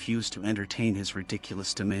team refused to entertain his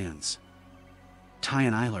ridiculous demands.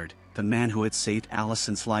 Tyan Eilard, the man who had saved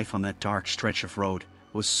Allison's life on that dark stretch of road,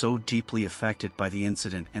 was so deeply affected by the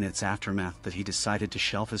incident and its aftermath that he decided to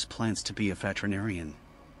shelve his plans to be a veterinarian.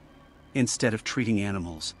 Instead of treating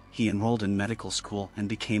animals, he enrolled in medical school and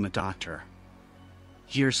became a doctor.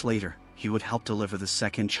 Years later, he would help deliver the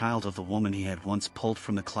second child of the woman he had once pulled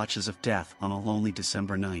from the clutches of death on a lonely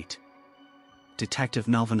December night. Detective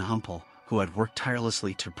Melvin Humple, who had worked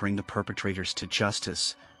tirelessly to bring the perpetrators to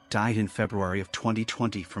justice, died in February of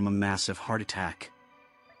 2020 from a massive heart attack.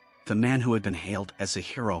 The man who had been hailed as a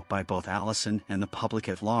hero by both Allison and the public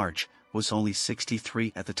at large was only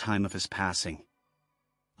 63 at the time of his passing.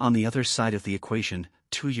 On the other side of the equation,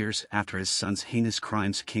 2 years after his son's heinous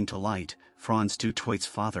crimes came to light, Franz Dutoit's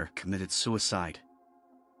father committed suicide.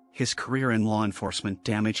 His career in law enforcement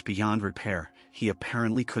damaged beyond repair, he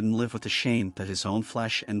apparently couldn't live with the shame that his own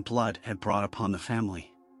flesh and blood had brought upon the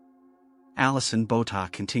family. Alison Bota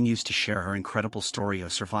continues to share her incredible story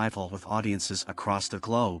of survival with audiences across the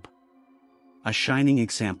globe. A shining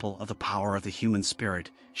example of the power of the human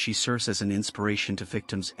spirit, she serves as an inspiration to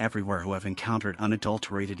victims everywhere who have encountered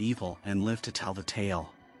unadulterated evil and live to tell the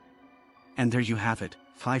tale. And there you have it,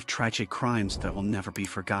 5 tragic crimes that will never be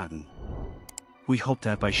forgotten. We hope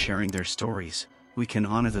that by sharing their stories, we can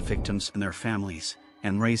honor the victims and their families,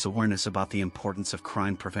 and raise awareness about the importance of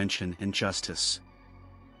crime prevention and justice.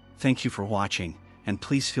 Thank you for watching, and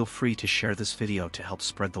please feel free to share this video to help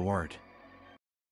spread the word.